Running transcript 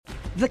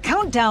The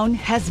countdown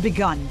has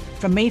begun.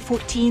 From May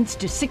 14th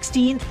to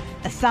 16th,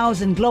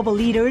 1,000 global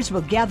leaders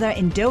will gather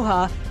in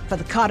Doha for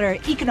the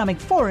Qatar Economic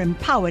Forum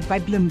powered by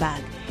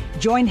Bloomberg.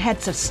 Join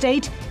heads of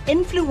state,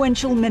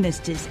 influential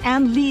ministers,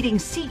 and leading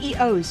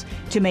CEOs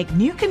to make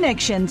new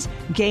connections,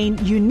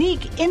 gain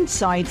unique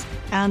insights,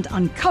 and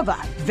uncover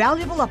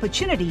valuable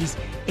opportunities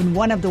in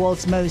one of the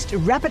world's most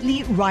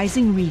rapidly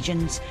rising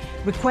regions.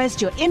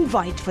 Request your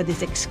invite for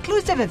this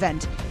exclusive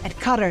event at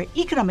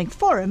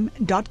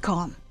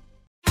QatarEconomicForum.com.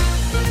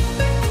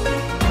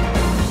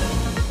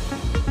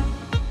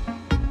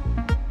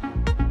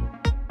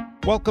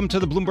 Welcome to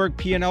the Bloomberg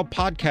P&L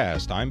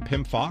podcast. I'm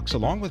Pim Fox,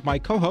 along with my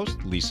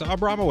co-host, Lisa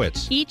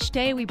Abramowitz. Each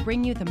day, we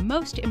bring you the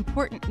most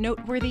important,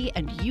 noteworthy,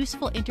 and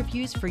useful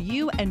interviews for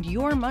you and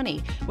your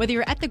money, whether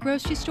you're at the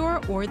grocery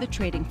store or the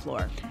trading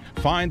floor.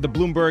 Find the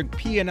Bloomberg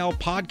P&L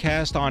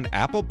podcast on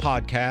Apple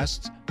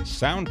Podcasts,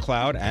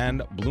 SoundCloud,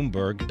 and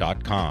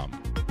Bloomberg.com.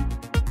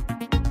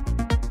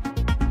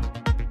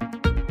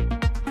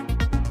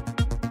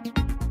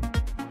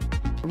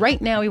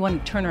 Right now, we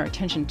want to turn our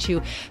attention to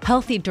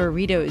healthy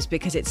Doritos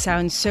because it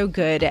sounds so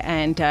good,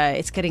 and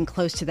it's getting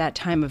close to that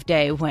time of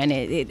day when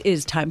it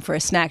is time for a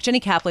snack.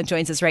 Jenny Kaplan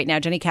joins us right now.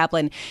 Jenny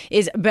Kaplan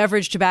is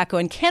beverage, tobacco,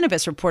 and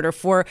cannabis reporter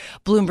for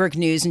Bloomberg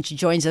News, and she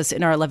joins us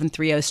in our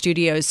 1130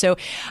 studios. So,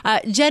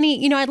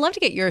 Jenny, I'd love to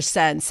get your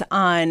sense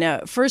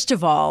on, first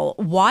of all,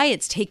 why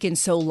it's taken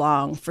so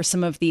long for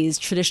some of these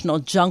traditional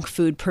junk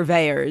food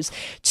purveyors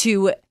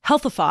to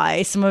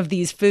healthify some of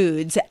these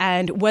foods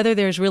and whether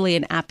there's really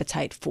an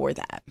appetite for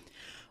that.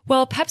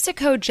 Well,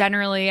 PepsiCo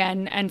generally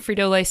and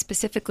Frito-Lay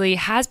specifically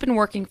has been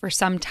working for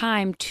some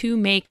time to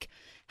make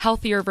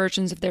healthier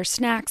versions of their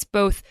snacks,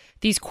 both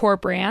these core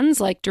brands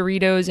like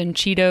Doritos and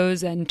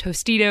Cheetos and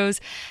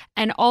Tostitos,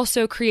 and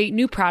also create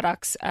new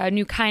products,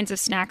 new kinds of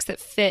snacks that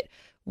fit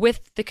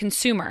with the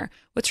consumer.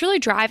 What's really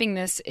driving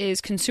this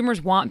is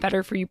consumers want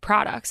better for you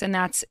products, and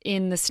that's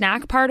in the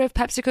snack part of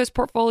PepsiCo's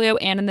portfolio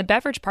and in the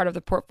beverage part of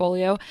the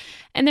portfolio,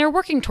 and they're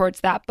working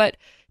towards that. But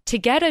to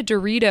get a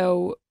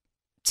Dorito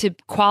to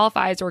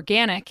qualify as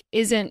organic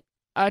isn't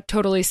a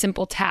totally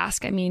simple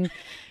task. I mean,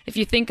 if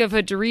you think of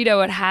a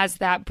Dorito, it has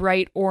that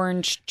bright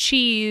orange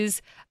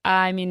cheese.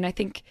 I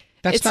think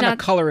that's not a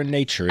color in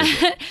nature,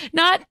 is it?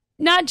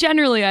 Not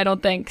generally, I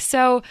don't think.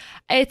 So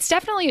it's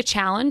definitely a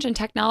challenge, and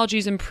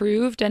technology's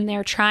improved, and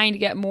they're trying to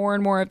get more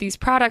and more of these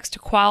products to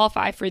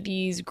qualify for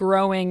these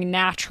growing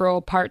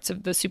natural parts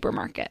of the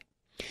supermarket.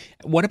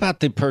 What about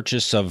the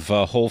purchase of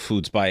Whole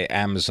Foods by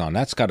Amazon?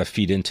 That's got to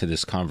feed into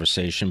this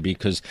conversation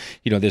because,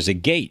 there's a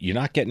gate. You're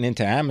not getting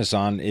into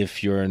Amazon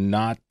if you're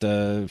not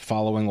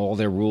following all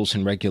their rules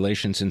and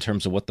regulations in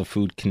terms of what the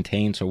food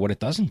contains or what it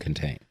doesn't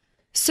contain.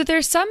 So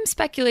there's some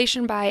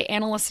speculation by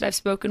analysts that I've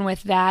spoken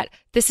with that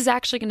this is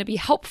actually going to be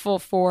helpful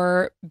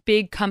for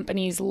big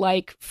companies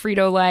like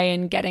Frito-Lay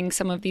and getting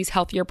some of these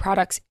healthier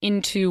products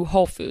into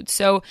Whole Foods.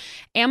 So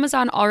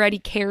Amazon already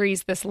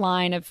carries this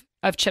line of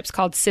chips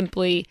called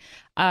Simply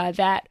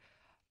that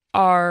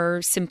are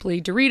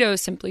Simply Doritos,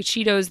 Simply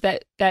Cheetos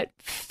that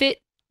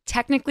fit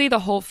technically the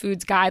Whole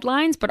Foods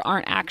guidelines, but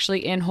aren't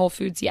actually in Whole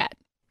Foods yet.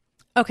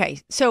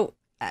 Okay, so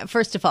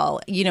first of all,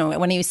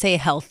 when you say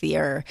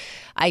healthier,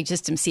 I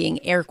just am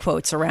seeing air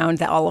quotes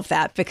around all of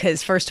that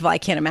because, first of all, I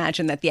can't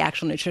imagine that the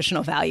actual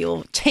nutritional value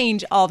will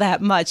change all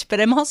that much. But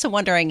I'm also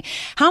wondering,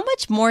 how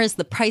much more is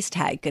the price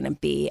tag going to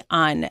be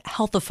on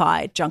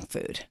healthified junk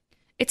food?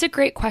 It's a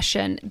great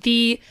question.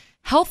 The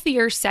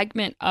healthier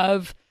segment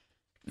of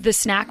the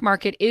snack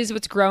market is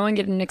what's growing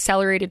at an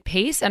accelerated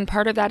pace. And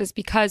part of that is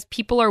because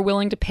people are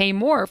willing to pay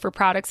more for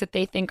products that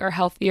they think are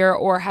healthier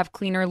or have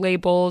cleaner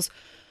labels,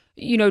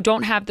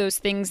 don't have those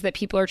things that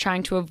people are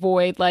trying to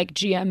avoid, like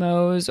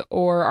GMOs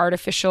or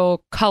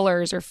artificial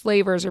colors or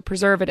flavors or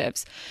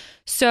preservatives.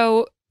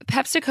 So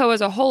PepsiCo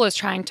as a whole is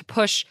trying to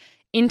push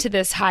into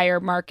this higher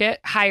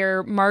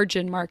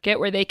margin market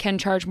where they can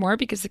charge more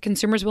because the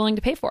consumer's willing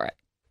to pay for it.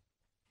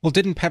 Well,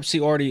 didn't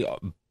Pepsi already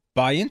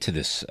buy into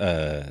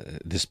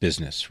this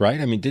business, right?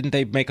 I mean, didn't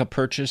they make a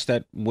purchase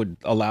that would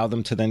allow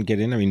them to then get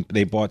in? I mean,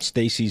 they bought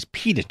Stacy's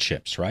pita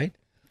chips, right?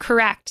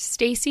 Correct.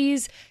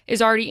 Stacy's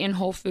is already in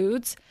Whole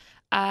Foods,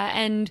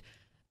 and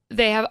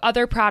they have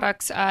other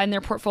products in their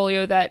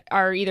portfolio that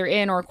are either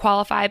in or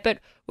qualify. But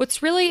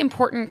what's really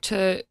important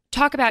to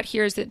talk about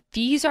here is that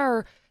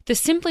the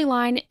Simply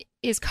line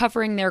is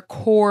covering their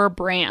core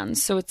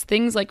brands. So it's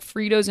things like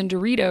Fritos and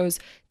Doritos.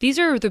 These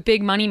are the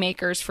big money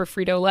makers for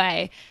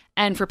Frito-Lay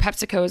and for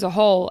PepsiCo as a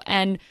whole.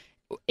 And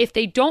if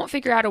they don't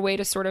figure out a way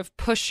to sort of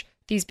push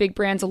these big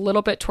brands a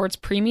little bit towards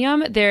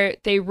premium,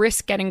 they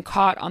risk getting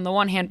caught on the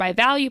one hand by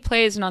value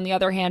plays and on the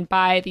other hand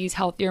by these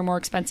healthier, more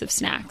expensive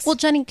snacks. Well,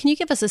 Jenny, can you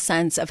give us a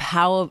sense of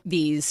how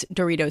these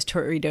Doritos,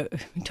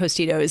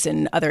 Tostitos,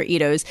 and other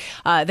Eatos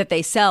that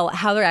they sell,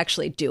 how they're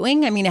actually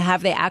doing? I mean,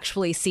 have they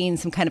actually seen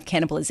some kind of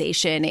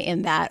cannibalization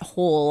in that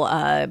whole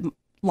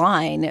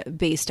line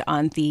based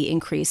on the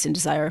increase in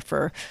desire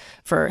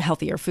for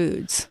healthier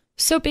foods?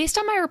 So based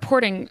on my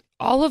reporting,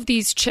 all of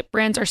these chip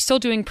brands are still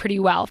doing pretty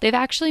well. They've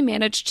actually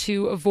managed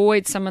to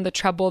avoid some of the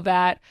trouble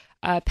that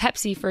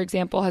Pepsi, for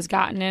example, has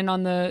gotten in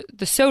on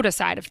the soda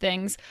side of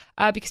things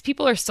because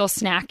people are still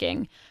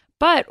snacking.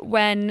 But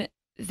when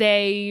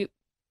they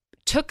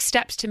took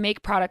steps to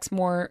make products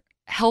more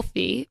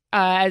healthy,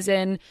 as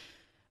in,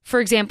 for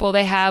example,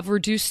 they have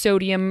reduced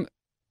sodium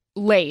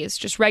Lay's,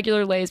 just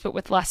regular Lay's, but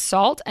with less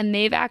salt. And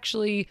they've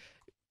actually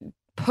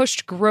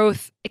pushed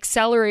growth,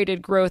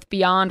 accelerated growth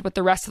beyond what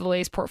the rest of the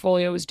Lay's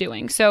portfolio was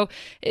doing. So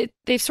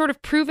they've sort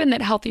of proven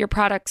that healthier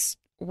products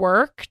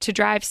work to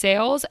drive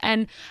sales.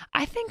 And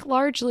I think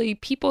largely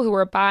people who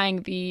are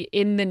buying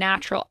in the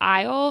natural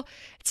aisle,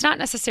 it's not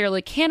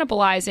necessarily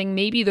cannibalizing.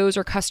 Maybe those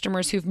are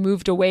customers who've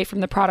moved away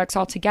from the products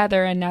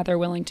altogether and now they're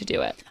willing to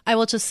do it. I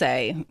will just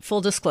say, full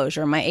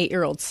disclosure, my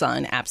 8-year-old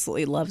son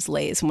absolutely loves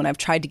Lay's. And when I've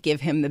tried to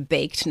give him the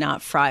baked,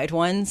 not fried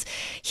ones,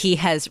 he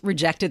has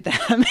rejected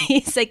them.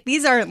 He's like,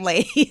 these aren't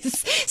Lay's.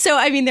 So,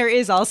 I mean, there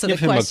is also Give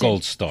the question. Give him a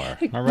gold star,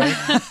 all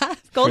right?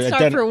 Gold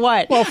star for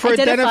what? Well, for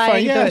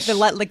identifying yes.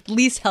 the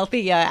least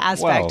healthy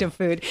aspect of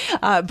food.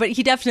 But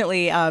he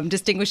definitely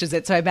distinguishes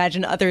it. So I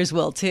imagine others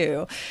will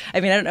too. I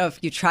mean, I don't know if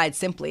you tried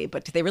Simply,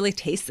 but do they really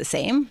taste the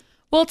same?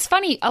 Well, it's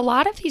funny. A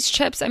lot of these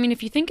chips, I mean,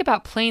 if you think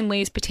about plain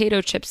Lay's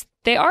potato chips,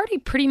 they already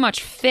pretty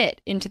much fit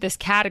into this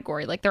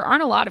category. Like, there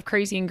aren't a lot of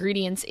crazy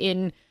ingredients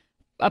in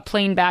a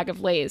plain bag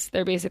of Lay's.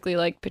 They're basically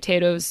like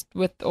potatoes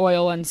with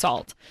oil and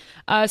salt.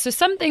 So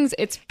some things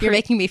You're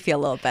making me feel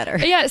a little better.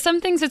 Yeah,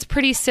 some things it's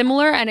pretty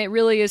similar, and it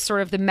really is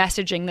sort of the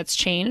messaging that's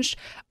changed.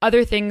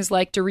 Other things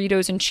like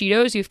Doritos and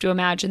Cheetos, you have to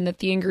imagine that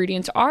the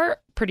ingredients are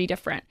pretty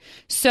different.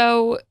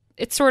 So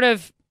it sort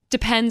of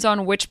depends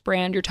on which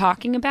brand you're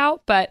talking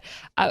about. But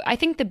I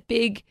think the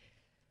big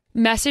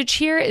message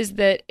here is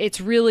that it's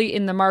really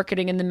in the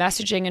marketing and the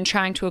messaging and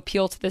trying to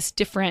appeal to this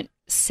different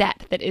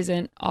set that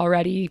isn't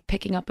already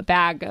picking up a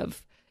bag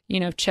of,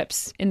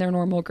 chips in their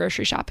normal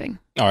grocery shopping.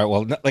 All right.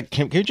 Well,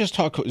 can you just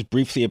talk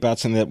briefly about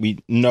something that we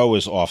know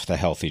is off the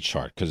healthy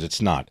chart? Because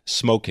it's not.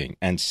 Smoking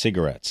and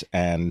cigarettes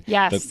and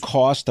the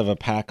cost of a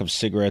pack of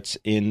cigarettes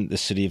in the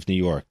city of New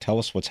York. Tell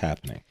us what's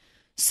happening.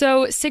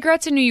 So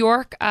cigarettes in New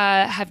York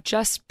have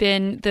just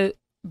been, the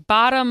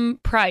bottom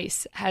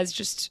price has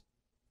just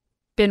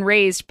been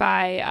raised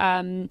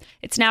by,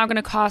 it's now going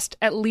to cost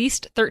at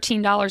least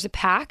 $13 a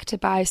pack to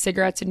buy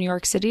cigarettes in New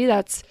York City.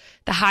 That's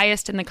the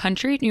highest in the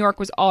country. New York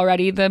was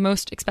already the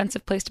most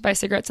expensive place to buy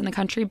cigarettes in the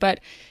country, but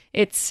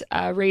it's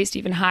raised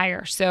even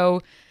higher.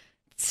 So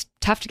it's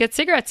tough to get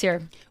cigarettes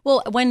here.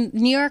 Well, when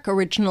New York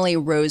originally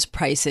rose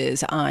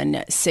prices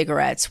on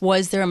cigarettes,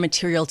 was there a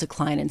material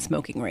decline in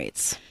smoking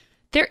rates?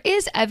 There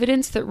is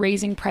evidence that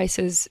raising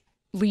prices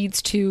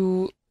leads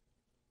to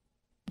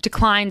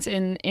declines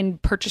in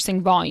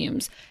purchasing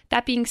volumes.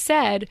 That being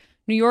said,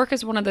 New York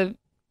is one of the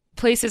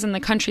places in the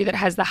country that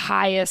has the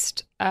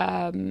highest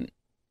amounts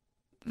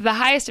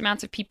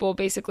of people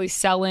basically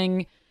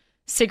selling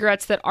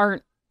cigarettes that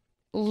aren't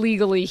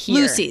legally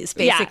here. Loosies,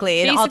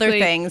 basically, and other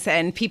things.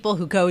 And people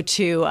who go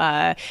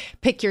to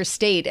pick your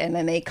state and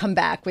then they come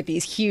back with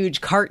these huge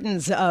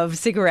cartons of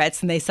cigarettes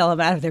and they sell them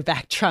out of their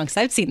back trunks.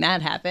 I've seen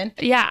that happen.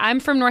 Yeah,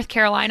 I'm from North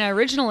Carolina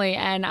originally.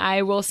 And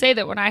I will say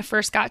that when I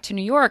first got to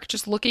New York,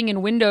 just looking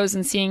in windows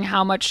and seeing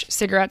how much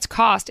cigarettes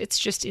cost, it's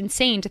just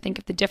insane to think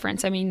of the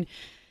difference. I mean,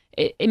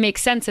 it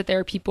makes sense that there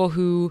are people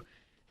who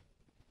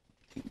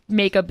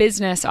make a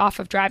business off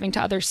of driving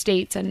to other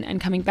states and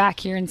coming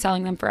back here and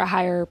selling them for a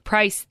higher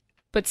price,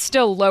 but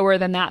still lower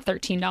than that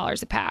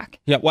 $13 a pack.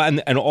 Yeah, well,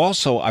 and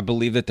also I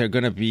believe that they're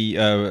going to be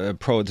there's going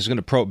to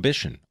be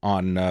prohibition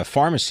on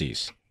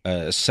pharmacies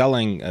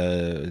selling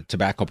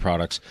tobacco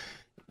products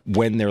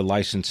when their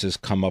licenses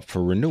come up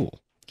for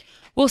renewal.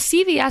 Well,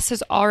 CVS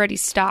has already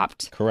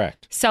stopped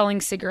Correct. selling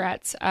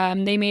cigarettes.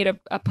 They made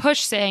a push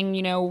saying,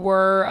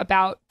 we're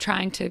about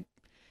trying to...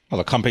 Well,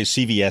 the company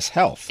CVS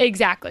Health.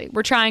 Exactly.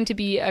 We're trying to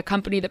be a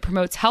company that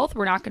promotes health.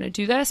 We're not going to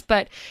do this,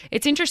 but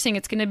it's interesting.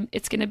 It's going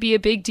to be a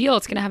big deal.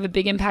 It's going to have a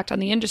big impact on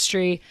the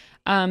industry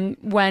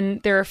when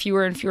there are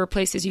fewer and fewer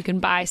places you can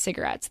buy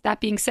cigarettes.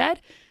 That being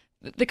said,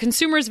 the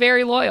consumer is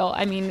very loyal.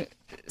 I mean,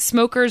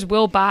 smokers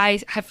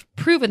have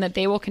proven that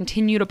they will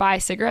continue to buy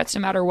cigarettes no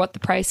matter what the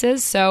price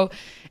is. So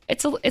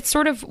it's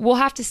sort of, we'll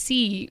have to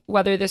see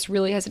whether this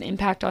really has an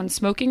impact on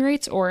smoking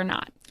rates or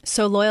not.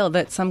 So loyal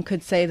that some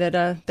could say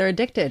that they're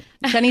addicted.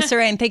 Jenny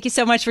Surain, thank you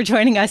so much for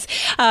joining us.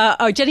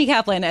 Jenny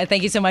Kaplan,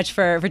 thank you so much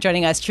for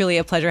joining us. Truly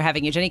a pleasure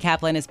having you. Jenny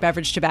Kaplan is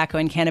beverage, tobacco,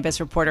 and cannabis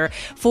reporter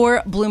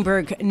for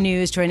Bloomberg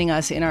News, joining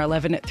us in our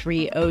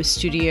 1130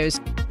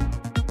 studios.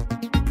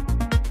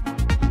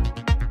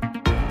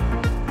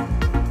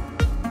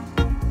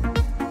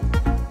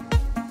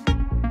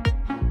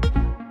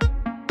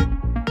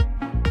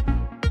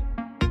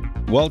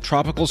 Well,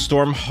 Tropical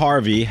Storm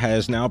Harvey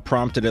has now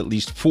prompted at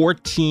least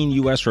 14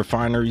 U.S.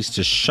 refineries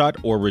to shut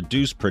or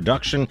reduce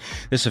production.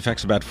 This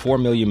affects about 4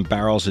 million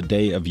barrels a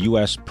day of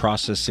U.S.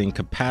 processing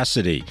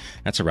capacity.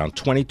 That's around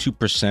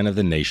 22% of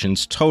the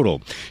nation's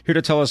total. Here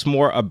to tell us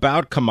more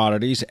about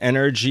commodities,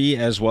 energy,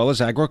 as well as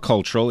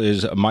agricultural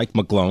is Mike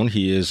McGlone.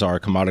 He is our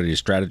commodity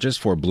strategist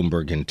for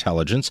Bloomberg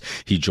Intelligence.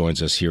 He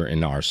joins us here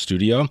in our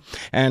studio.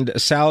 And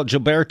Sal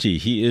Gilberti,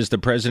 he is the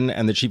president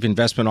and the chief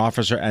investment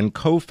officer and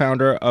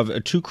co-founder of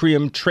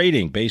Tucrium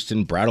Trading, based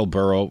in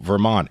Brattleboro,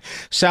 Vermont.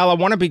 Sal, I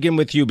want to begin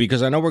with you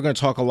because I know we're going to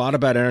talk a lot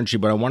about energy,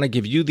 but I want to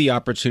give you the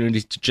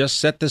opportunity to just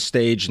set the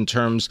stage in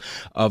terms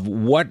of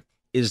what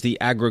is the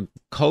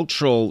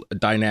agricultural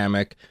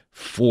dynamic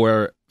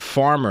for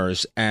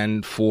farmers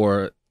and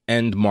for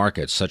end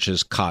markets such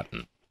as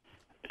cotton.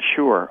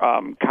 Sure.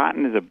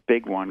 Cotton is a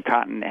big one.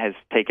 Cotton has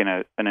taken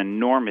an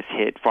enormous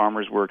hit.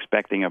 Farmers were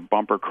expecting a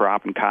bumper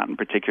crop in cotton,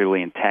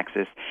 particularly in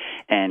Texas.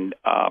 And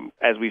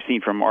as we've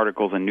seen from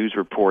articles and news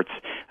reports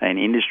and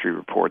industry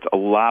reports, a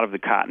lot of the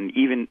cotton,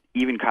 even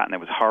cotton that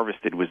was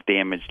harvested, was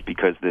damaged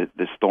because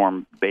the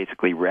storm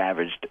basically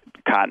ravaged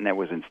cotton that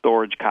was in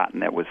storage,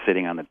 cotton that was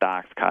sitting on the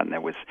docks, cotton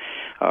that was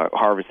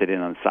harvested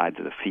in on the sides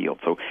of the field.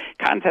 So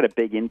cotton's had a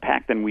big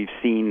impact, and we've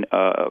seen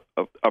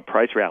a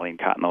price rally in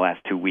cotton the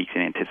last 2 weeks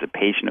in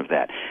anticipation of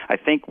that. I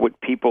think what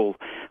people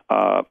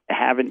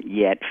haven't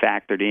yet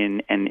factored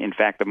in, and in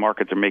fact the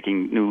markets are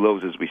making new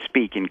lows as we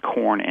speak in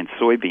corn and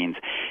soybeans,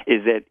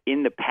 is that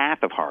in the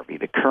path of Harvey,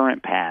 the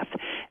current path,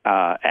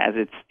 as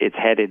it's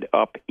headed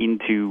up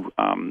into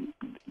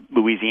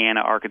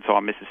Louisiana,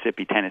 Arkansas,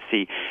 Mississippi,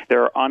 Tennessee,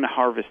 there are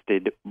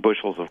unharvested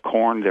bushels of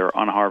corn, there are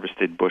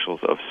unharvested bushels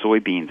of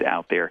soybeans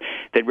out there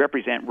that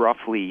represent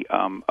roughly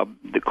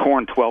the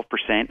corn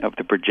 12% of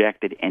the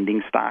projected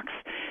ending stocks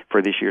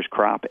for this year's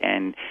crop,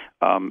 and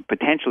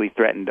potentially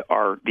threatened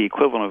are the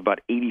equivalent of about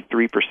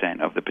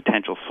 83% of the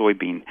potential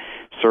soybean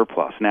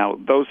surplus. Now,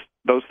 those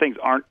things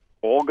aren't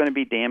all going to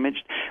be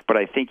damaged, but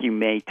I think you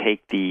may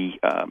take change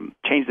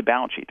the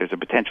balance sheet. There's a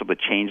potential to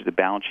change the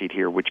balance sheet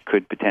here, which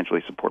could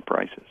potentially support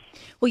prices.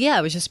 Well, yeah,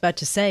 I was just about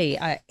to say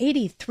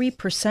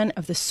 83%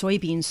 of the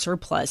soybean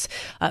surplus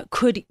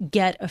could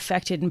get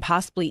affected and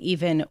possibly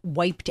even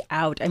wiped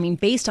out. I mean,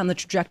 based on the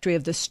trajectory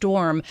of the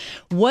storm,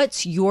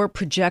 what's your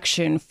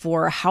projection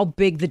for how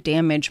big the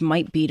damage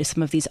might be to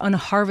some of these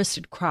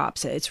unharvested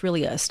crops? It's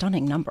really a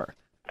stunning number.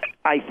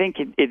 I think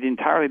it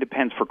entirely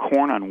depends for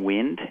corn on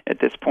wind at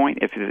this point.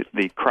 If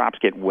the crops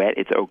get wet,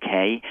 it's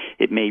okay.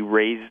 It may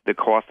raise the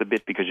cost a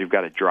bit because you've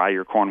got to dry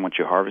your corn once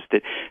you harvest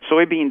it.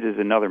 Soybeans is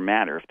another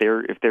matter.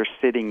 If they're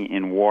sitting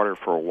in water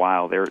for a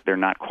while, they're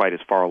not quite as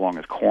far along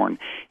as corn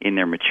in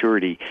their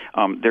maturity.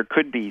 There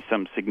could be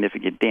some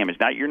significant damage.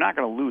 Now, you're not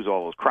going to lose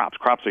all those crops.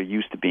 Crops are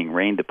used to being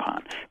rained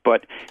upon.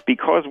 But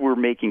because we're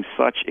making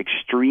such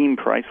extreme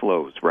price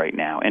lows right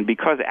now, and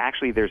because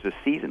actually there's a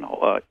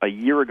seasonal, a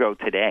year ago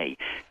today,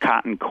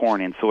 cotton,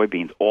 corn, and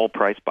soybeans all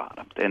price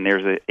bottomed, and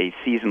there's a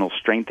seasonal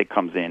strength that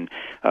comes in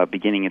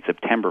beginning in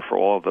September for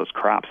all of those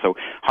crops. So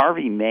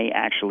Harvey may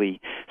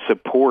actually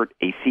support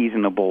a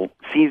seasonality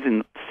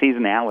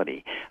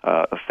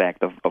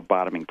effect of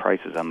bottoming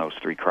prices on those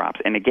three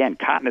crops. And again,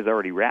 cotton has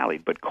already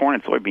rallied, but corn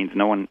and soybeans,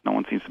 no one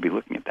seems to be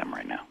looking at them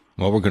right now.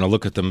 Well, we're going to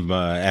look at them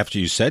after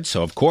you said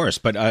so, of course.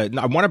 But I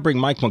want to bring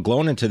Mike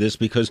McGlone into this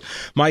because,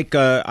 Mike,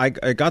 I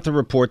got the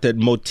report that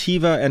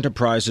Motiva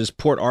Enterprises'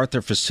 Port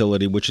Arthur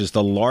facility, which is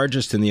the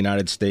largest in the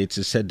United States,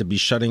 is said to be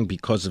shutting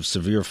because of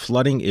severe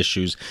flooding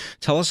issues.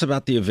 Tell us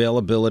about the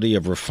availability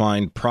of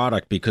refined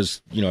product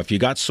because, if you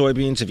got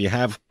soybeans, if you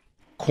have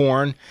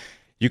corn,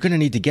 you're going to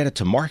need to get it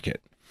to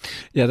market.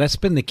 Yeah, that's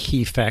been the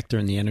key factor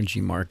in the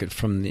energy market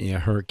from the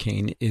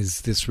hurricane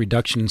is this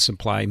reduction in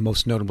supply,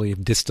 most notably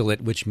of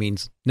distillate, which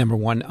means, number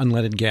one,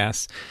 unleaded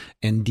gas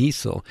and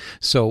diesel.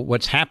 So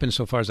what's happened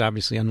so far is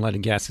obviously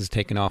unleaded gas has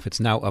taken off. It's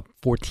now up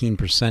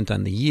 14%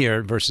 on the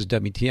year versus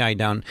WTI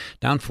down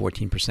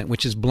 14%,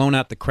 which has blown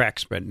out the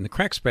crack spread. And the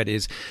crack spread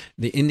is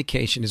the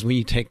indication is when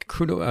you take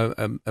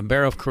a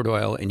barrel of crude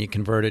oil and you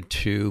convert it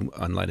to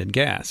unleaded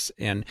gas.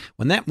 And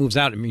when that moves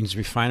out, it means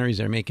refineries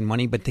are making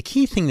money. But the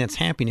key thing that's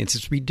happening is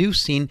it's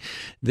reducing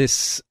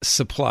this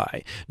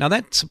supply. Now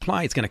that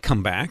supply is going to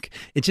come back.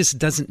 It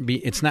just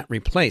it's not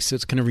replaced. So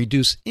it's going to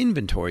reduce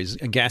inventories,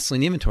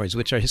 gasoline inventories,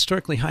 which are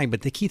historically high.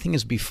 But the key thing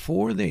is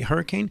before the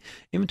hurricane,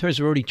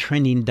 inventories are already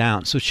trending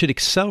down. So it should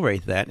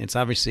accelerate that. It's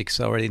obviously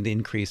accelerating the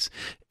increase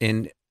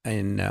in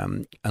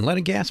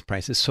unleaded gas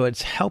prices, so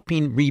it's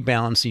helping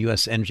rebalance the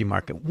U.S. energy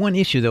market. One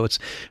issue, though, it's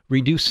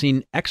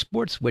reducing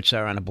exports, which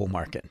are on a bull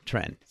market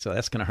trend. So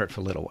that's going to hurt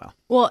for a little while.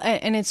 Well,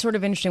 and it's sort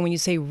of interesting when you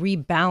say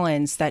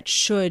rebalance, that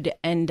should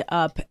end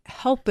up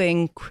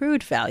helping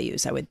crude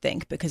values, I would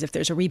think, because if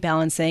there's a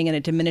rebalancing and a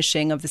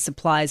diminishing of the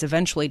supplies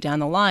eventually down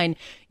the line,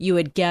 you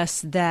would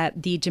guess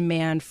that the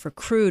demand for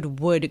crude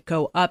would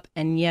go up,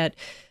 and yet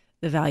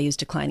the value is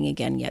declining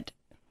again, yet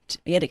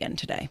yet again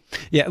today.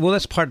 Yeah, well,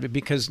 that's part of it,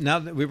 because now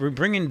that we're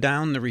bringing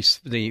down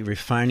the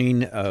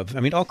refining of,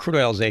 all crude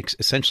oil is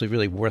essentially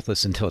really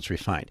worthless until it's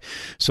refined.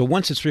 So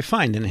once it's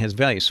refined, then it has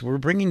value. So we're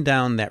bringing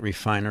down that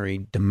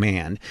refinery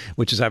demand,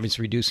 which is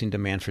obviously reducing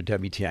demand for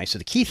WTI. So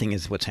the key thing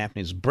is what's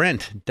happening is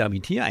Brent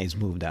WTI has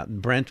moved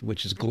out. Brent,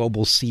 which is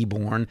global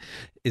seaborne,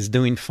 is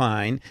doing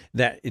fine.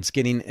 That it's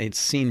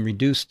seeing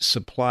reduced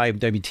supply of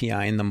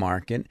WTI in the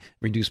market,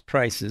 reduced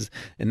prices,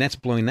 and that's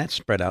blowing that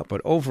spread out.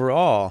 But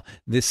overall,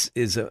 this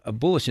is a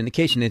bullish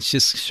indication. It's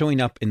just showing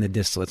up in the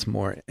distillates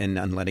more in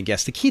unleaded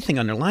gas. The key thing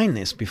underlying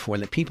this before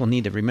that people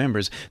need to remember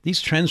is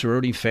these trends were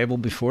already favorable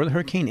before the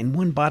hurricane. And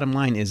one bottom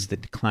line is the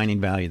declining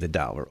value of the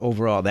dollar.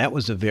 Overall, that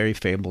was a very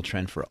favorable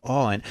trend for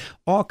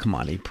all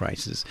commodity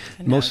prices.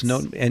 And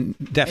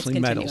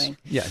definitely metals.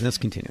 Yeah, that's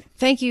continuing.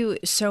 Thank you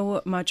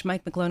so much,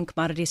 Mike McGlone,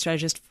 commodity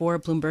strategist for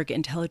Bloomberg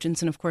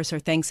Intelligence. And of course, our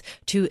thanks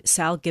to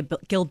Sal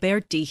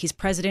Gilberti. He's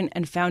president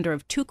and founder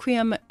of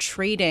Tucrium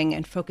Trading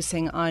and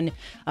focusing on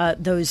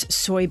those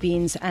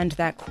soybeans and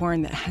that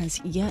corn that has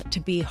yet to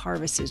be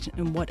harvested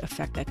and what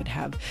effect that could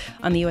have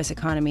on the U.S.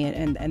 economy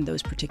and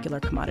those particular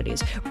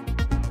commodities.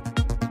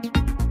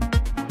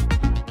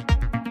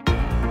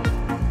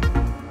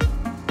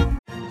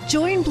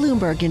 Join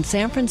Bloomberg in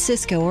San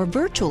Francisco or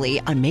virtually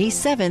on May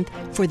 7th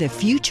for The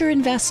Future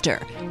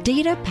Investor,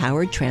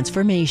 Data-Powered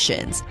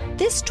Transformations.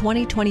 This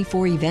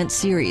 2024 event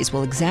series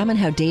will examine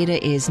how data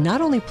is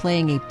not only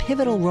playing a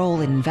pivotal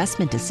role in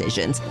investment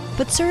decisions,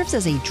 but serves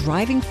as a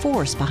driving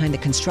force behind the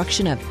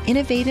construction of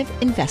innovative,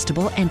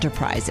 investable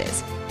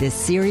enterprises. This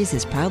series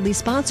is proudly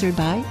sponsored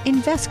by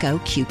Invesco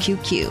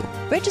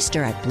QQQ.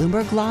 Register at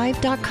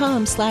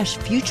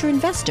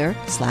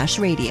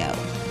bloomberglive.com/futureinvestor/radio.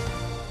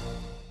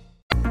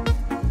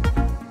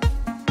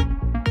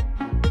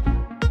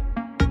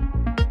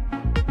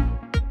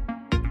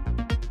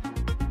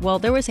 Well,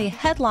 there was a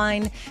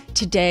headline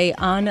today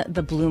on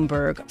the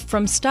Bloomberg.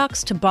 From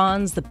stocks to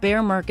bonds, the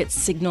bear market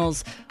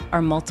signals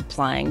are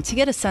multiplying. To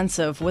get a sense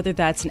of whether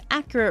that's an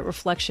accurate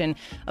reflection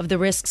of the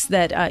risks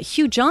that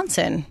Hugh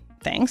Johnson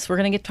thinks, we're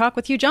going to talk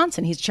with Hugh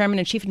Johnson. He's chairman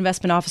and chief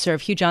investment officer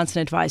of Hugh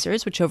Johnson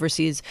Advisors, which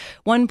oversees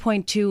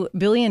 $1.2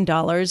 billion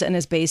and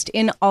is based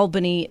in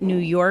Albany, New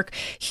York.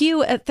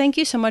 Hugh, thank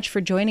you so much for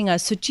joining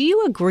us. So do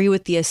you agree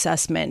with the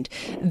assessment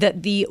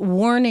that the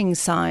warning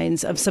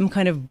signs of some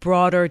kind of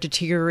broader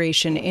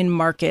deterioration in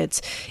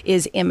markets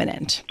is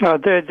imminent?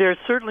 There's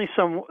certainly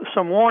some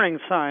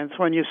warning signs.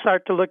 When you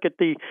start to look at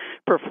the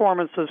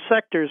performance of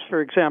sectors, for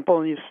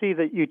example, and you see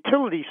that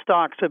utility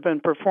stocks have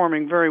been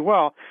performing very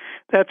well,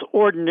 that's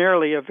ordinarily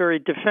a very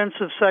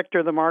defensive sector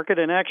of the market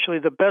and actually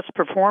the best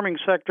performing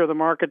sector of the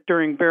market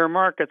during bear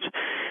markets.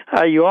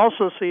 You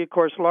also see, of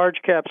course,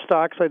 large cap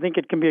stocks. I think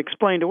it can be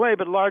explained away,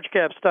 but large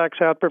cap stocks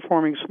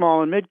outperforming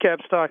small and mid cap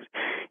stocks.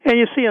 And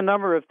you see a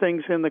number of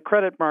things in the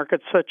credit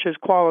markets, such as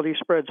quality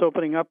spreads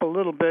opening up a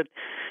little bit,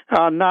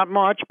 not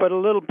much, but a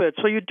little bit.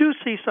 So you do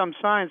see some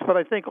signs, but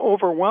I think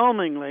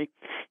overwhelmingly,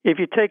 if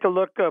you take a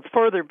look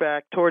further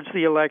back towards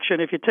the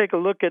election, if you take a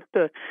look at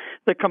the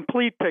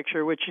complete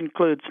picture, which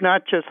includes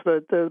not just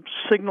the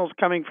signals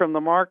coming from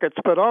the markets,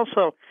 but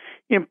also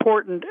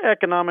important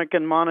economic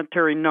and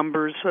monetary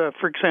numbers,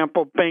 for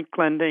example, bank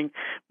lending,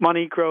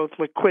 money growth,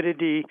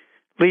 liquidity,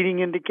 leading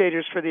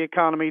indicators for the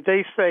economy.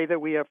 They say that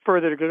we have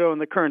further to go in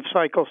the current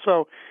cycle.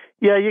 So,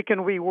 yeah, you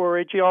can be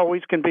worried. You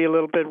always can be a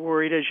little bit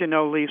worried, as you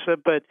know, Lisa,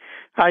 but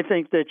I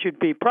think that you'd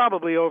be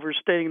probably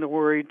overstating the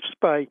worries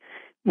by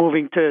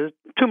moving too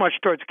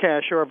much towards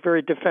cash or a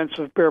very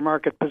defensive bear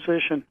market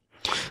position.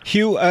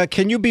 Hugh,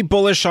 can you be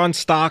bullish on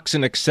stocks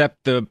and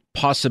accept the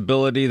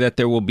possibility that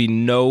there will be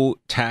no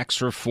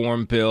tax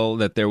reform bill,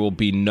 that there will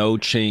be no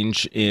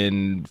change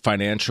in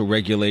financial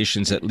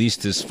regulations, at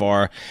least as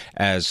far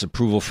as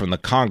approval from the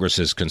Congress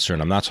is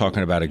concerned? I'm not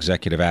talking about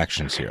executive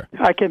actions here.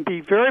 I can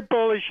be very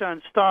bullish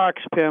on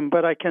stocks, Pim,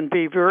 but I can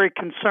be very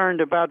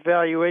concerned about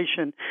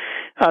valuation.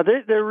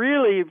 They're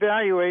really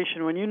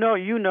valuation. When you know,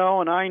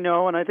 and I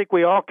know, and I think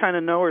we all kind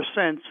of know or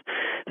sense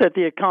that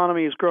the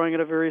economy is growing at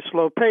a very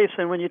slow pace.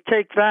 And when you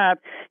take that,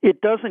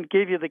 it doesn't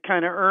give you the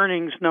kind of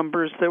earnings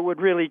numbers that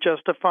would really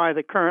justify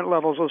the current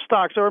levels of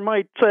stocks, or it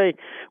might say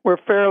we're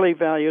fairly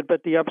valued,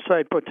 but the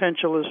upside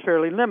potential is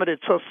fairly limited.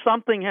 So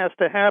something has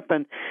to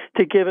happen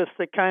to give us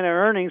the kind of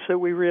earnings that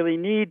we really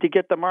need to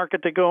get the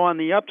market to go on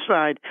the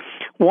upside.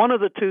 One of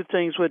the two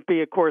things would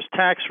be, of course,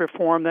 tax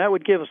reform. That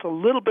would give us a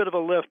little bit of a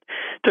lift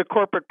to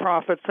corporate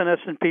profits and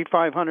S&P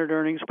 500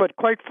 earnings. But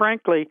quite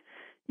frankly,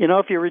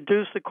 if you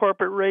reduce the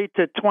corporate rate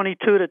to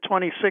 22 to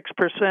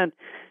 26%,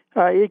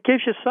 it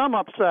gives you some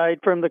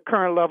upside from the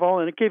current level,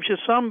 and it gives you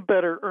some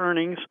better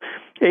earnings,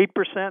 8%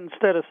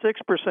 instead of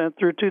 6%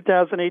 through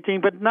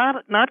 2018, but not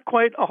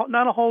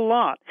a whole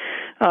lot.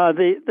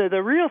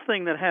 The real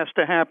thing that has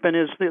to happen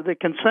is the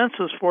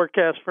consensus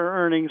forecast for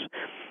earnings,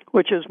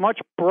 which is much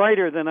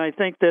brighter than I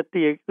think that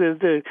the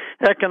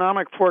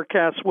economic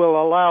forecasts will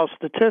allow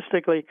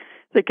statistically.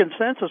 The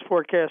consensus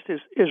forecast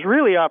is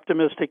really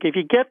optimistic. If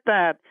you get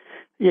that,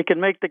 you can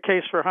make the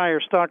case for higher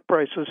stock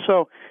prices.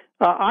 So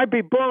I'd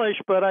be bullish,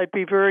 but I'd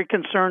be very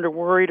concerned or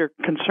worried or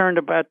concerned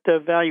about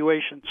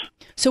valuations.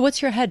 So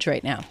what's your hedge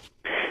right now?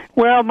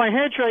 Well, my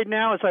hedge right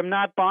now is I'm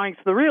not buying.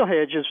 The real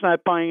hedge is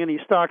not buying any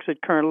stocks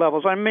at current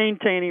levels. I'm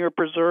maintaining or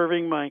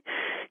preserving my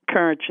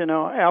current,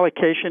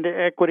 allocation to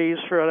equities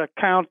for an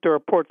account or a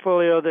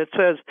portfolio that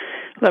says,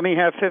 let me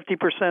have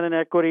 50% in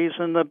equities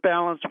and the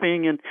balance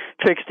being in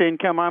fixed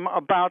income. I'm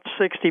about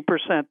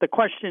 60%. The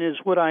question is,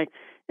 would I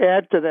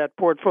add to that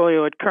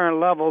portfolio at current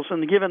levels?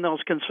 And given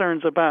those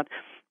concerns about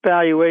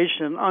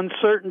valuation,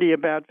 uncertainty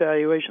about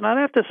valuation,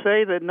 I'd have to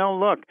say that no,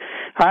 look,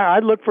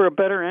 I'd look for a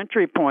better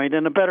entry point,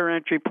 and a better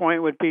entry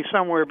point would be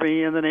somewhere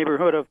in the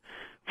neighborhood of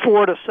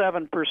 4 to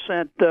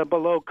 7%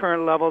 below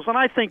current levels. And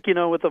I think,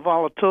 with the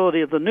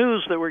volatility of the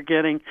news that we're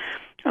getting,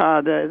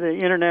 the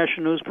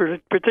international news,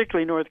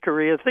 particularly North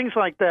Korea, things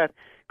like that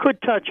could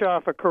touch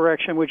off a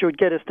correction, which would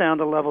get us down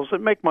to levels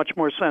that make much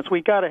more sense.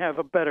 We got to have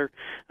a better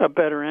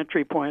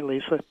entry point,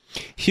 Lisa.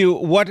 Hugh,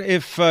 what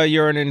if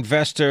you're an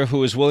investor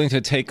who is willing to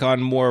take on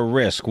more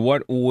risk?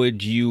 What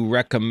would you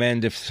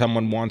recommend if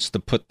someone wants to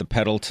put the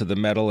pedal to the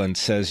metal and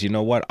says, you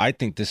know what, I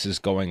think this is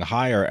going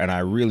higher and I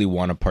really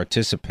want to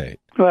participate?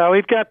 Well,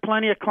 we've got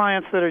plenty of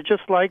clients that are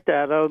just like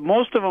that.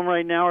 Most of them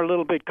right now are a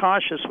little bit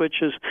cautious, which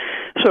is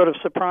sort of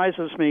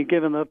surprises me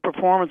given the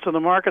performance of the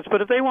markets.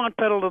 But if they want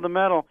pedal to the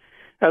metal,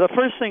 the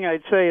first thing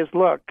I'd say is,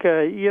 look,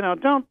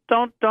 don't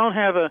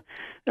have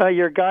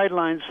your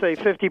guidelines say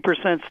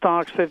 50%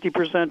 stocks,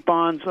 50%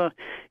 bonds.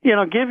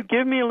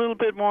 Give me a little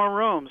bit more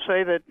room.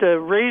 Say that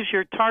raise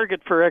your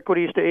target for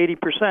equities to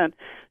 80%.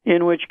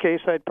 In which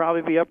case, I'd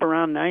probably be up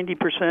around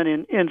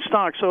 90% in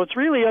stocks. So it's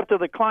really up to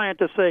the client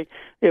to say,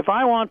 if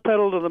I want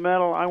pedal to the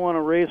metal, I want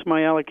to raise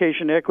my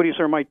allocation to equities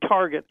or my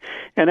target,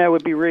 and that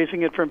would be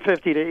raising it from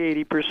 50 to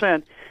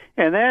 80%.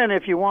 And then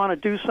if you want to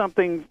do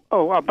something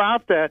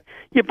about that,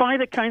 you buy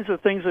the kinds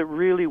of things that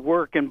really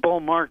work in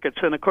bull markets.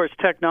 And, of course,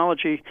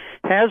 technology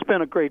has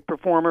been a great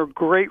performer,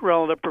 great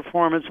relative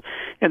performance,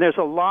 and there's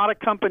a lot of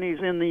companies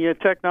in the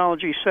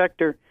technology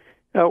sector,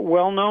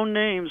 well-known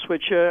names,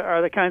 which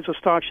are the kinds of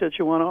stocks that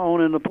you want to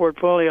own in the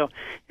portfolio.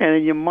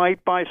 And you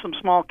might buy some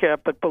small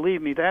cap, but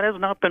believe me, that has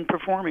not been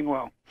performing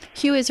well.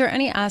 Hugh, is there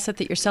any asset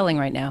that you're selling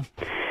right now?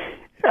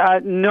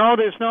 No,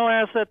 there's no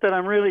asset that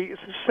I'm really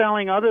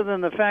selling other than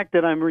the fact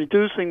that I'm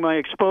reducing my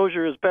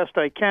exposure as best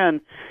I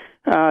can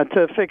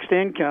to fixed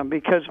income,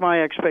 because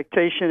my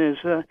expectation is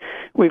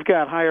we've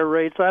got higher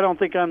rates. I don't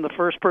think I'm the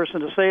first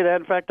person to say that.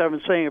 In fact, I've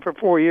been saying it for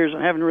 4 years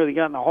and haven't really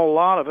gotten a whole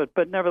lot of it.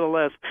 But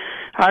nevertheless,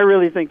 I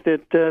really think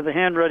that the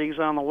handwriting's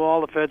on the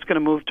wall. The Fed's going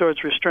to move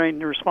towards restraint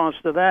in response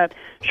to that.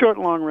 Short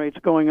and long rates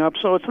going up.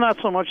 So it's not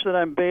so much that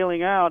I'm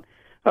bailing out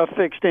of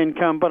fixed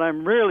income, but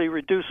I'm really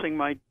reducing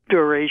my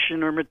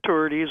duration or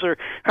maturities or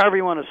however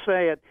you want to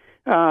say it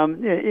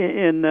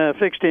in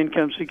fixed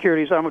income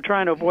securities. I'm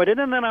trying to avoid it,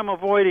 and then I'm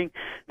avoiding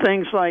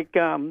things like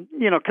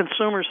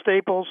consumer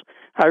staples.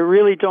 I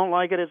really don't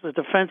like it as a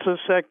defensive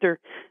sector.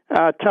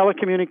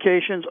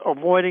 Telecommunications,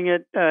 avoiding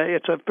it.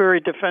 It's a very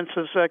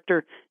defensive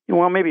sector.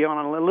 Well, maybe on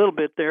a little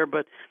bit there,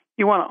 but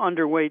you want to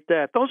underweight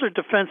that. Those are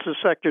defensive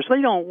sectors. They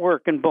don't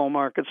work in bull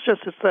markets.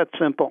 It's that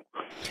simple.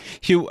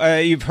 Hugh,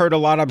 you've heard a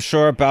lot, I'm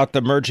sure, about the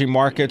emerging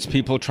markets,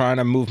 people trying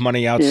to move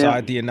money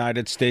outside the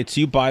United States.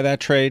 You buy that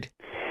trade?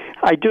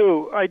 I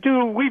do.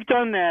 We've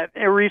done that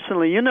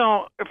recently.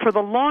 For the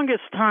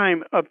longest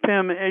time,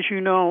 Pim, as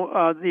you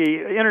know,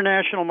 the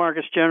international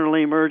markets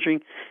generally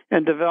emerging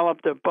and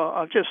developed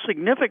just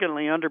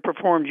significantly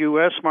underperformed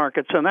U.S.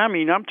 markets. And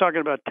I'm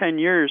talking about 10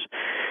 years.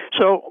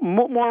 So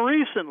more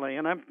recently,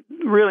 and I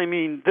really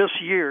mean this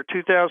year,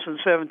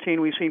 2017,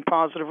 we've seen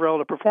positive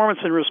relative performance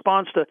in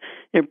response to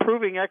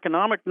improving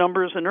economic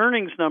numbers and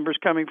earnings numbers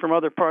coming from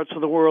other parts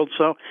of the world.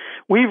 So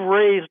we've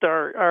raised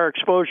our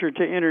exposure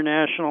to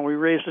international. We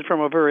raised it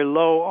from a very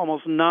low,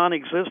 almost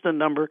non-existent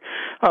number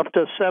up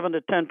to 7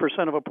 to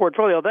 10% of a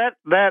portfolio.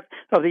 That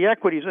of the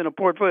equities in a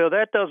portfolio,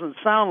 that doesn't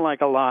sound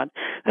like a lot.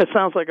 That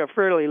sounds like a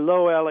fairly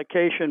low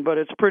allocation, but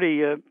it's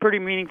pretty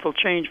meaningful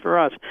change for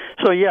us.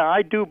 So yeah,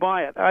 I do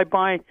buy it. I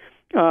buy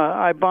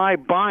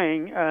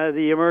buying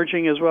the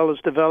emerging as well as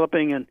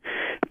developing,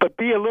 but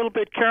be a little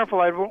bit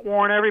careful. I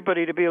warn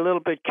everybody to be a little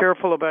bit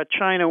careful about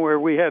China, where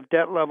we have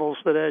debt levels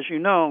that, as you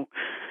know,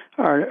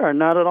 are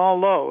not at all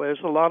low.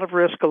 There's a lot of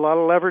risk, a lot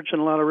of leverage,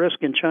 and a lot of risk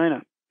in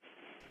China.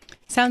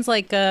 Sounds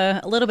like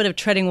a little bit of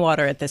treading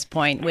water at this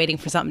point, waiting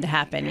for something to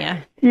happen,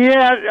 yeah?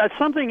 Yeah,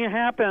 something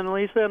happened,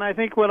 Lisa, and I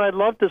think what I'd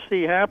love to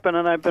see happen,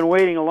 and I've been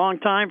waiting a long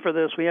time for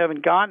this, we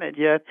haven't gotten it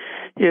yet,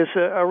 is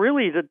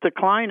really the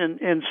decline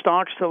in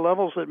stocks to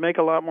levels that make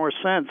a lot more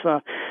sense.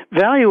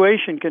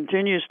 Valuation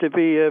continues to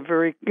be a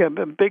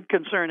big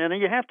concern, and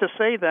you have to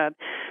say that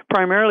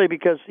primarily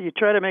because you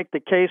try to make the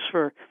case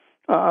for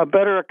a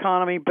better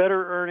economy,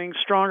 better earnings,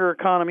 stronger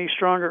economy,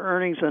 stronger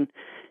earnings, and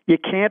you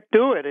can't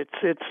do it.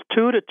 It's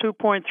 2 to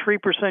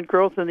 2.3%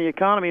 growth in the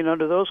economy, and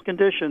under those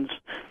conditions,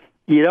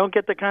 you don't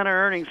get the kind of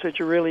earnings that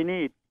you really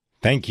need.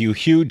 Thank you,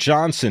 Hugh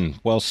Johnson.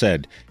 Well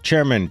said.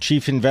 Chairman,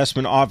 Chief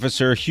Investment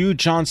Officer, Hugh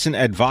Johnson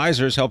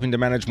Advisors, helping to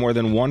manage more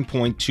than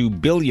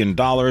 $1.2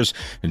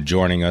 billion,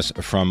 joining us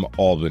from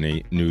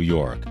Albany, New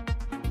York.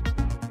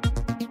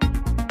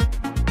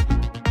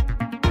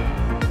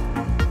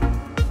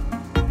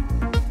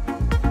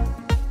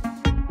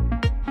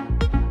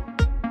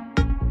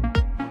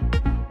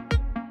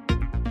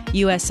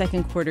 U.S.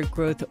 second quarter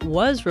growth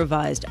was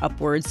revised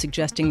upwards,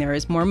 suggesting there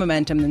is more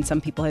momentum than some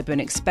people had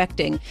been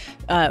expecting.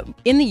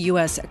 In the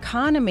U.S.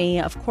 economy,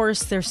 of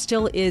course, there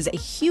still is a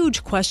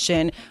huge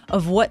question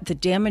of what the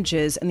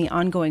damages and the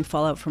ongoing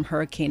fallout from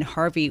Hurricane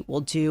Harvey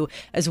will do,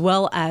 as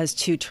well as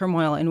to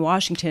turmoil in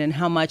Washington and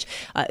how much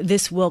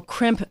this will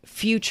crimp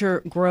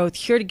future growth.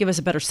 Here to give us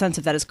a better sense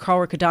of that is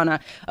Carl Riccadonna,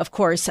 of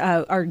course,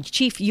 our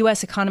chief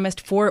U.S.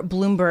 economist for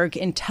Bloomberg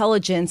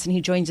Intelligence, and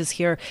he joins us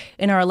here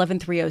in our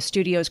 1130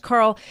 studios.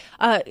 Carl,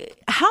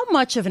 how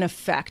much of an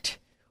effect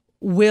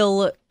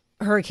will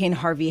Hurricane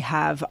Harvey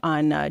have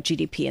on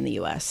GDP in the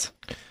U.S.?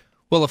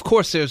 Well, of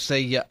course, there's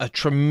a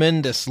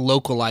tremendous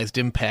localized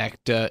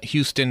impact.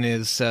 Houston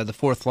is the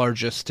fourth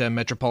largest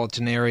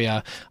metropolitan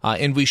area,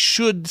 and we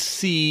should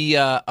see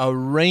a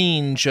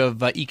range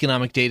of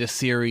economic data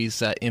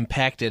series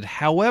impacted.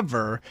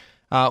 However,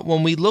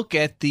 when we look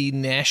at the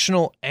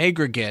national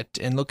aggregate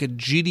and look at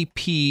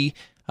GDP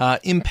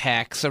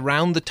impacts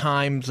around the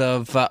times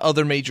of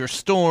other major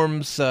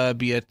storms,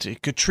 be it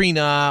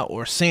Katrina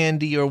or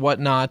Sandy or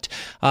whatnot,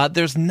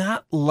 there's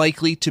not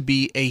likely to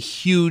be a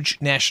huge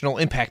national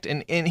impact.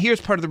 And here's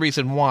part of the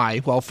reason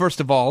why. Well, first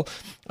of all,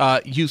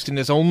 Houston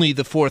is only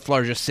the fourth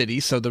largest city,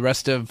 so the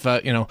rest of,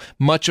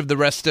 much of the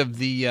rest of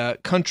the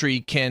country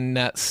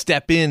can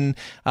step in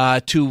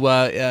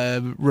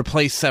to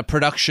replace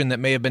production that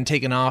may have been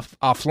taken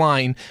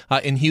offline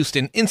in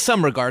Houston in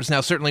some regards. Now,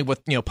 certainly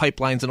with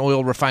pipelines and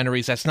oil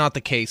refineries, that's not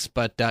the case,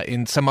 but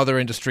in some other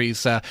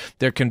industries,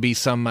 there can be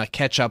some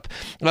catch-up.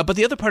 But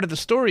the other part of the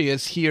story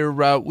is here,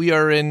 we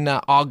are in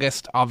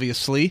August,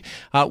 obviously,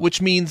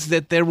 which means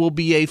that there will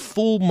be a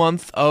full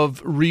month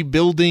of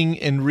rebuilding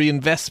and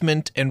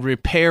reinvestment and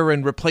repair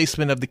and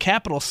replacement of the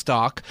capital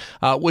stock,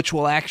 which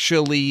will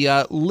actually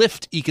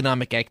lift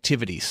economic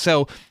activity.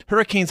 So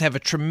hurricanes have a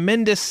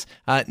tremendous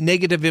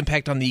negative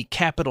impact on the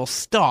capital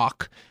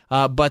stock,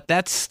 but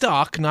that's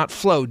stock, not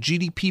flow.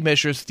 GDP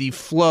measures the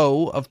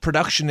flow of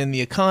production in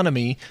the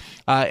economy,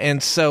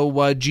 and so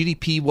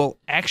GDP will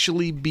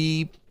actually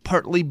be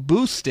partly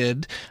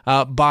boosted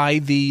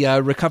by the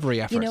recovery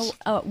efforts.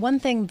 One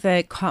thing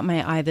that caught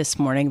my eye this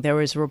morning, there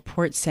was a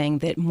report saying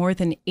that more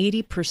than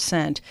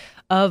 80%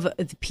 of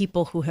the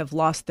people who have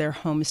lost their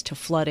homes to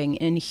flooding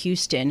in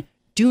Houston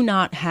do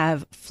not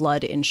have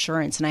flood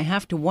insurance. And I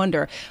have to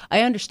wonder,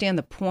 I understand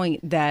the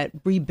point that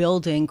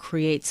rebuilding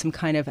creates some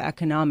kind of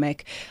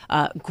economic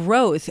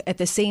growth. At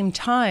the same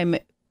time,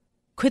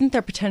 couldn't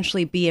there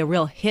potentially be a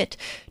real hit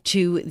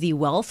to the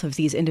wealth of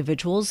these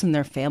individuals and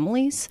their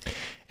families?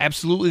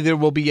 Absolutely, there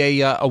will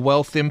be a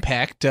wealth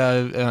impact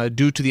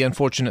due to the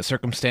unfortunate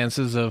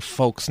circumstances of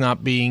folks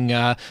not being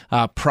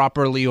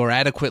properly or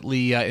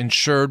adequately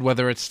insured,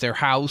 whether it's their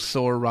house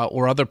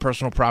or other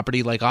personal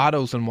property like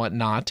autos and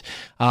whatnot.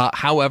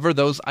 However,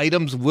 those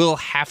items will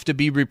have to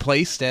be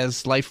replaced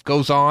as life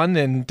goes on,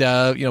 and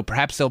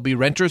perhaps there'll be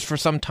renters for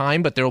some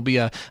time, but there will be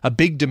a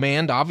big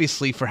demand,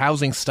 obviously, for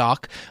housing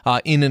stock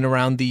in and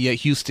around the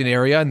Houston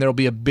area, and there will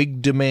be a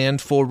big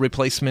demand for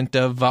replacement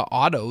of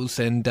autos,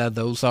 and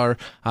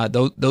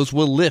those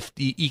will lift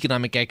the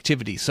economic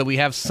activity. So we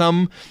have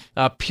some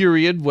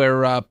period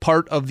where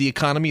part of the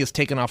economy is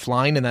taken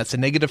offline, and that's a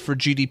negative for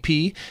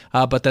GDP,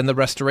 but then the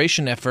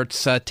restoration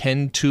efforts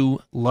tend to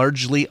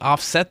largely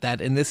offset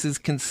that, and this is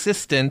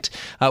consistent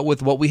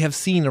with what we have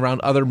seen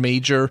around other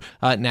major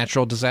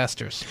natural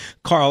disasters.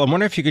 Carl, I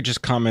wonder if you could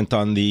just comment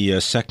on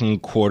the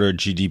second quarter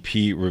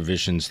GDP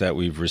revisions that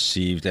we've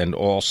received, and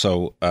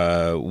also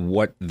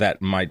what that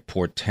might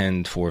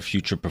portend for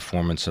future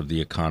performance of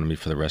the economy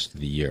for the rest of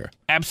the year.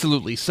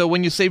 Absolutely. So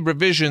when you say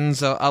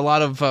revisions, a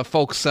lot of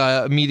folks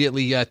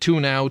immediately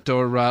tune out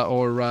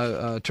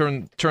or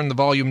turn the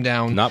volume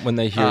down. Not when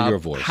they hear your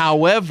voice.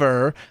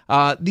 However,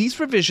 these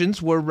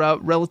revisions were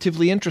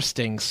relatively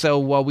interesting.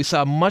 So we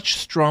saw much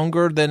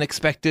stronger than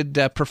expected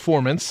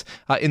performance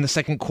in the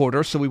second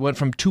quarter. So we went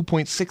from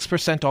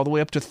 2.6% all the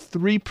way up to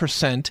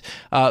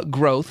 3%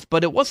 growth.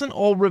 But it wasn't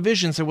all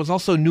revisions. There was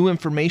also new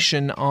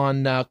information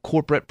on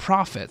corporate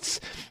profits.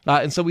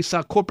 And so we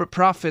saw corporate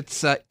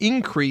profits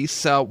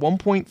increase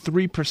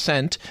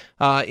 1.3%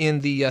 in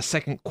the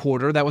second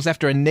quarter. That was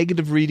after a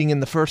negative reading in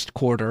the first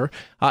quarter.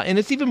 And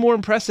it's even more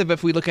impressive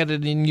if we look at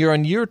it in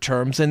year-on-year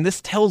terms. And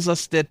this tells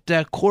us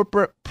that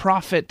corporate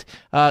profit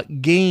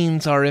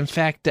gains are, in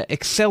fact,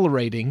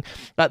 accelerating.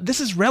 This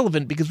is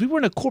relevant because we were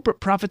in a corporate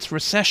profits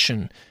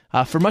recession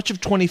for much of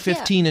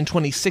 2015 and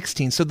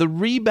 2016. So the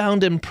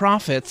rebound in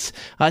profits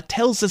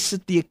tells us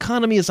that the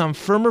economy is on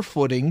firmer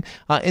footing,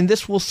 and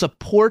this will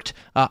support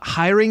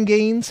hiring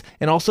gains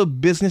and also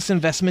business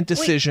investment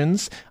decisions.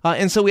 trends.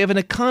 And so we have an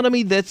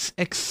economy that's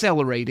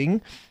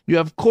accelerating. You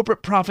have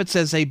corporate profits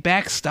as a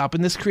backstop,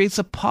 and this creates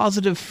a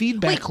positive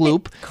feedback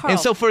loop. Carl. And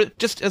so for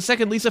just a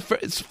second, Lisa,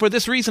 for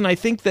this reason, I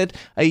think that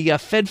a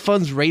Fed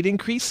funds rate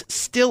increase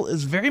still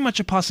is very much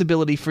a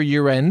possibility for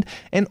year end.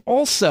 And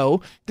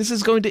also, this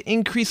is going to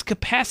increase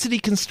capacity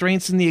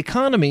constraints in the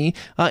economy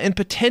and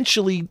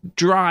potentially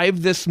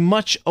drive this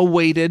much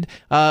awaited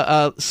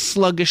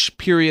sluggish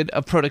period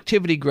of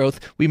productivity growth.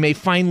 We may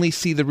finally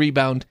see the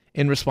rebound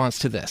in response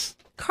to this.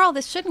 Carl,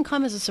 this shouldn't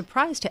come as a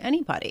surprise to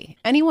anybody.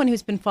 Anyone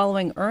who's been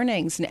following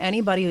earnings and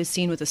anybody who's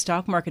seen what the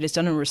stock market has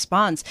done in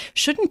response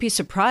shouldn't be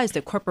surprised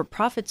that corporate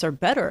profits are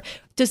better.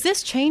 Does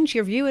this change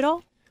your view at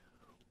all?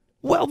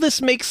 Well,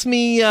 this makes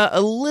me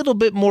a little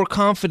bit more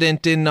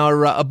confident in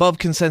our above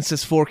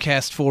consensus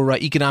forecast for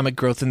economic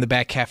growth in the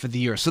back half of the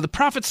year. So the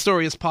profit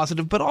story is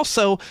positive, but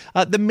also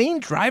the main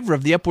driver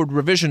of the upward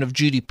revision of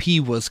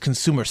GDP was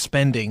consumer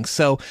spending.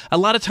 So a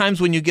lot of times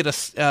when you get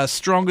a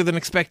stronger than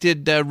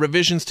expected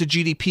revisions to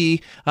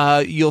GDP,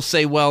 you'll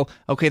say, well,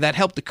 okay, that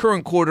helped the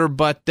current quarter,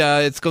 but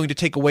it's going to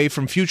take away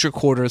from future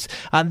quarters.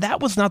 That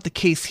was not the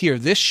case here.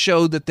 This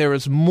showed that there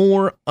is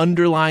more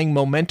underlying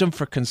momentum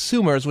for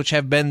consumers, which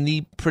have been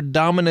the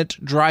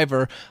predominant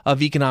driver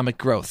of economic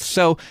growth.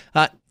 So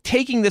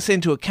taking this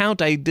into account,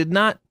 I did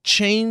not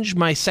change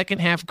my second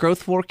half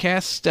growth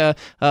forecast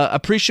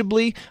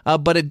appreciably,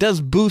 but it does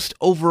boost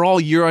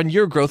overall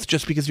year-on-year growth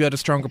just because you had a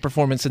stronger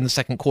performance in the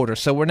second quarter.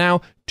 So we're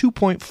now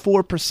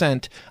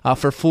 2.4%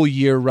 for full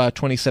year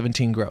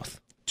 2017 growth.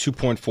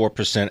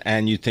 2.4%,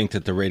 and you think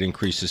that the rate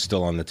increase is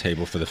still on the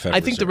table for the Fed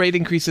Reserve? I think the rate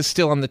increase is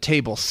still on the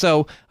table.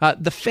 So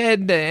the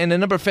Fed and a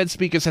number of Fed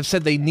speakers have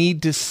said they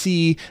need to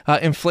see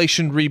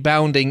inflation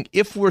rebounding.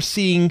 If we're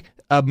seeing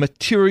a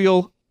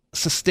material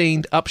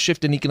sustained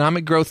upshift in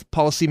economic growth,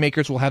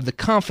 policymakers will have the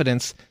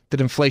confidence that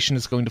inflation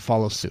is going to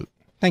follow suit.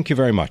 Thank you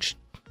very much.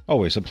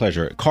 Always a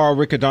pleasure. Carl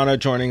Riccadonna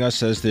joining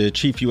us as the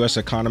chief U.S.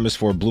 economist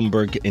for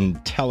Bloomberg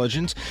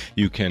Intelligence.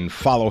 You can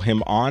follow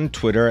him on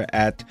Twitter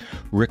at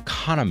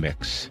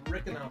Rickonomics.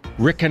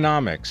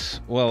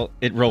 Rickonomics. Well,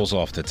 it rolls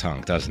off the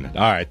tongue, doesn't it?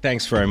 All right.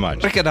 Thanks very much.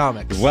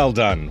 Rickonomics. Well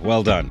done.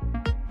 Well done.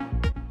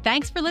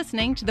 Thanks for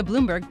listening to the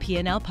Bloomberg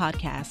P&L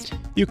podcast.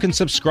 You can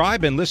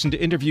subscribe and listen to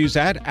interviews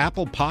at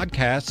Apple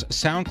Podcasts,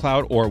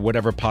 SoundCloud, or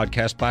whatever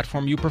podcast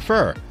platform you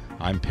prefer.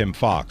 I'm Pim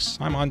Fox.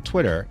 I'm on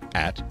Twitter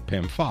at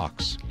Pim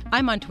Fox.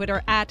 I'm on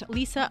Twitter at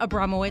Lisa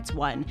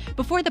Abramowitz1.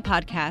 Before the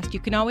podcast, you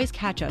can always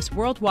catch us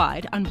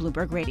worldwide on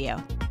Bloomberg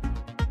Radio.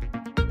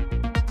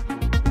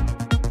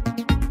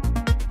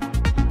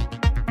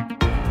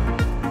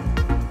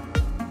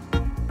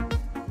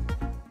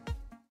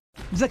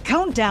 The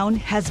countdown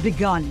has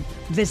begun.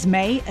 This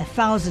May,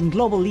 1,000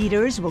 global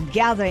leaders will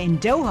gather in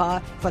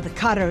Doha for the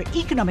Qatar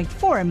Economic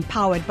Forum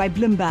powered by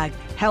Bloomberg,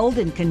 held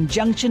in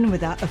conjunction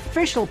with our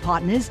official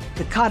partners,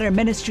 the Qatar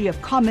Ministry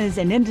of Commerce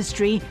and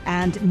Industry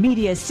and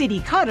Media City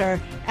Qatar,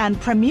 and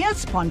premier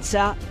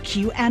sponsor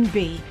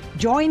QNB.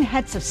 Join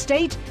heads of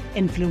state,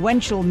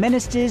 influential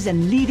ministers,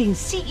 and leading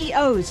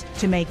CEOs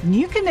to make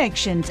new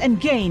connections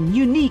and gain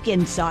unique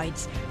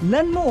insights.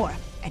 Learn more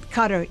at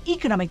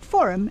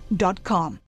QatarEconomicForum.com.